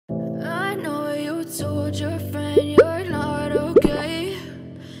told your friend you're not okay,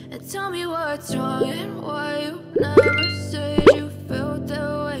 and tell me what's wrong and why you never said you felt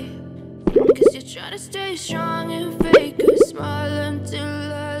that way. Cause you're trying to stay strong and fake a smile until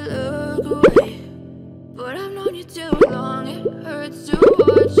I look away. But I've known you too long, it hurts to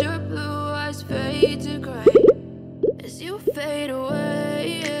watch your blue eyes fade to gray as you fade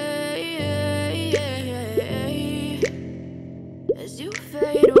away, as you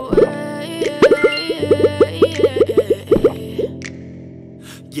fade away.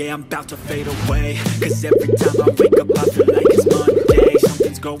 Yeah, I'm about to fade away, cause every time I wake up I feel like it's Monday.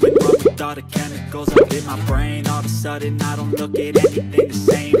 Something's going wrong with all the chemicals up in my brain. All of a sudden I don't look at anything the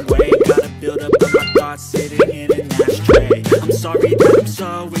same way. Gotta build up of my thoughts sitting in an ashtray. I'm sorry that I'm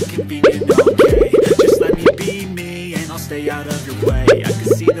so inconvenient, okay? Just let me be me and I'll stay out of your way. I can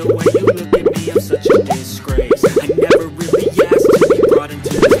see the way you look at me, I'm such a disgrace. I never really asked to be brought into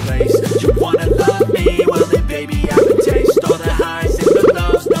this place. You wanna love me? Well then baby I would taste all the highs and the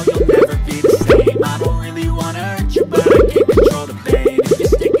lows. No, you'll never be the same. I don't really wanna hurt you, but I can't control the pain. If you're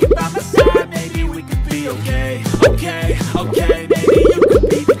sticking by my side, maybe we could be okay. Okay, okay, maybe you could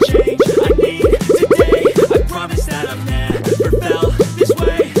be the change I need today. I promise that I've never felt this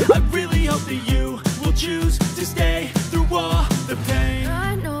way. I really hope that you will choose to stay through all the pain.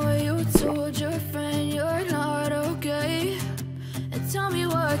 I know you told your friend you're not okay, and tell me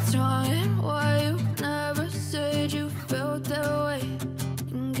what's wrong and why you never said you felt that way.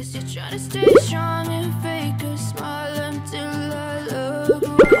 Guess you're trying to stay strong and fake a smile until I look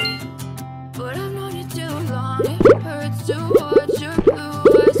away. But I've known you too long, it hurts to watch your blue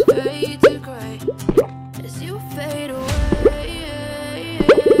eyes fade to gray as you fade away, as you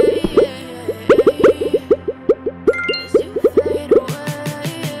fade away,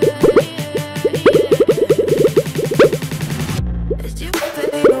 as you fade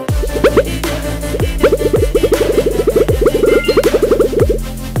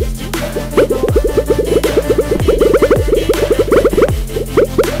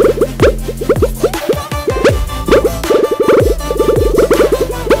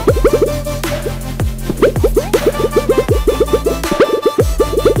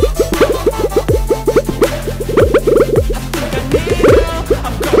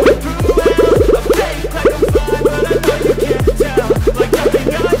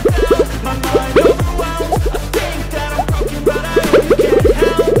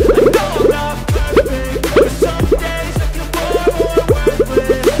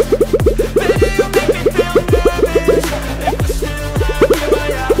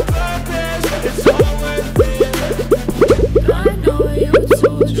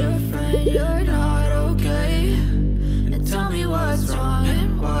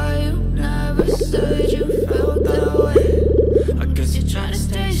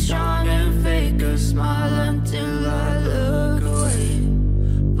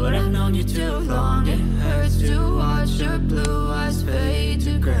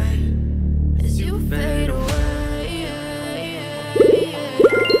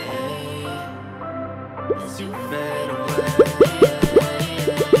away.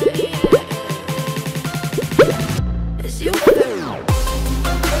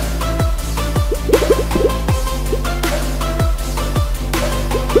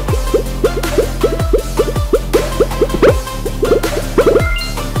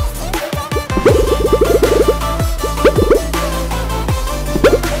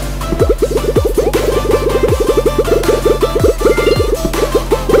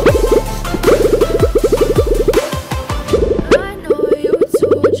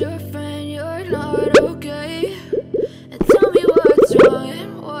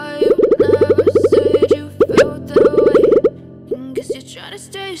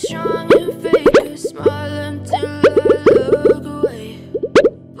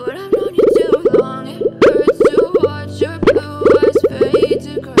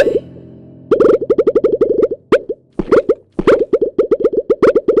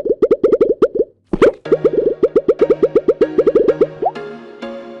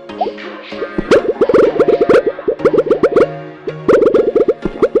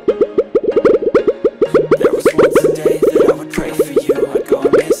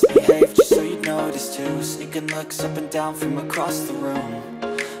 From across the room,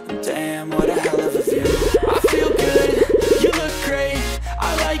 damn, what a hell of a view. I feel good, you look great,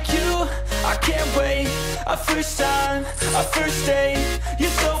 I like you, I can't wait. A first time, a first date, you're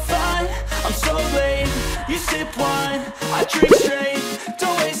so fine, I'm so late. You sip wine, I drink straight,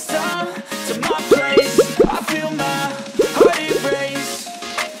 don't waste time to my place. I feel my heart erase,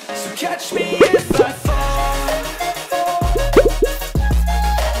 so catch me if I fall.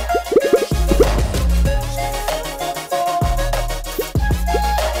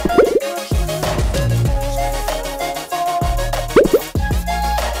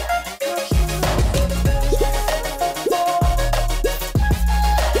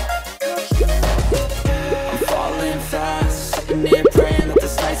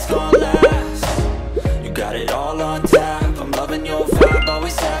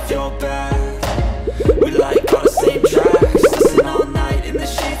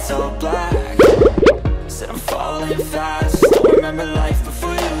 remember life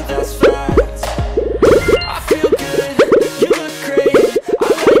before you, that's fact. I feel good, you look great, I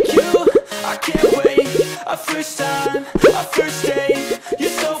like you, I can't wait. A first time, a first date, you're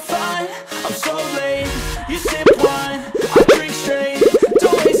so fine, I'm so late. You sip wine, I drink straight,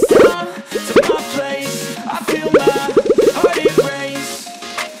 don't waste time to my place. I feel my heart erase,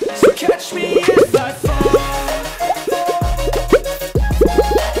 so catch me if I fall.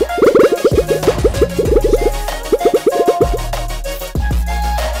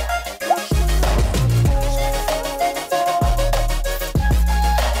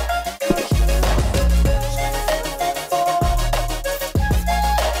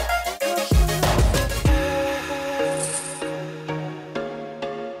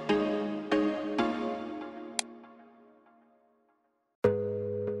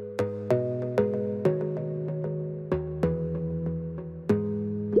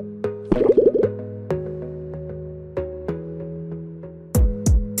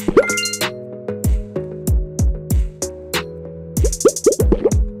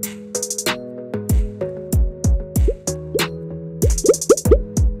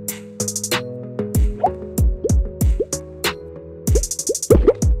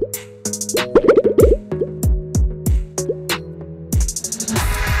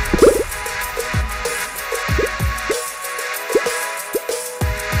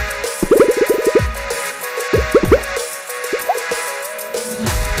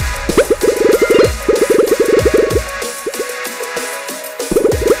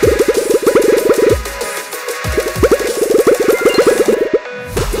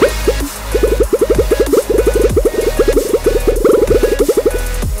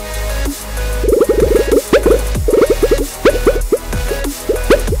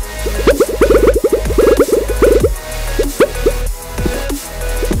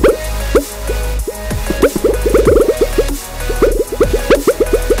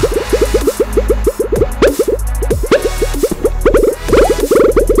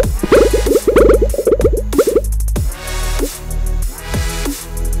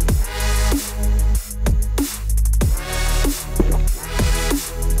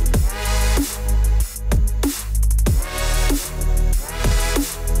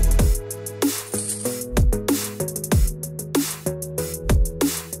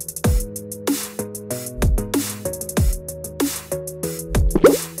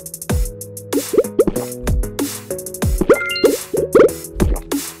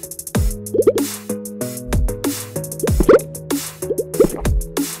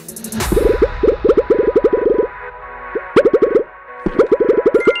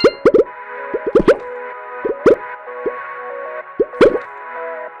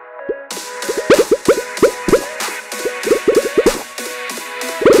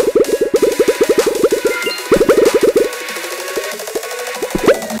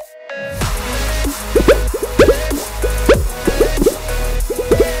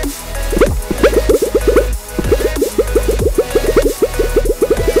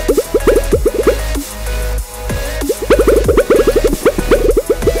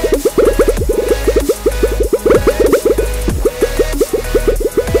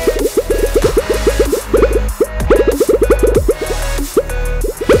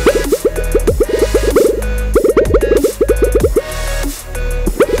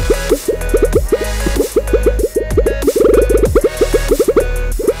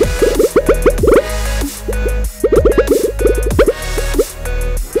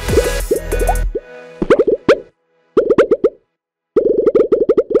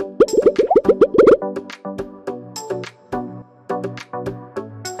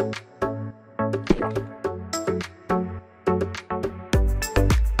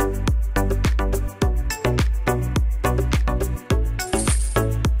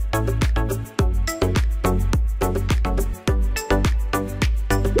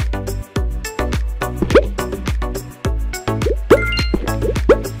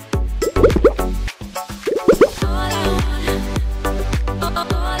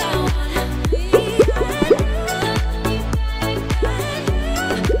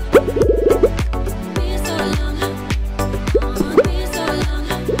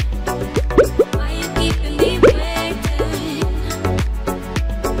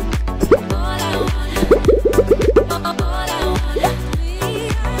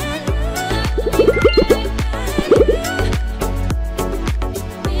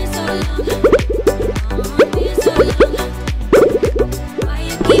 so long.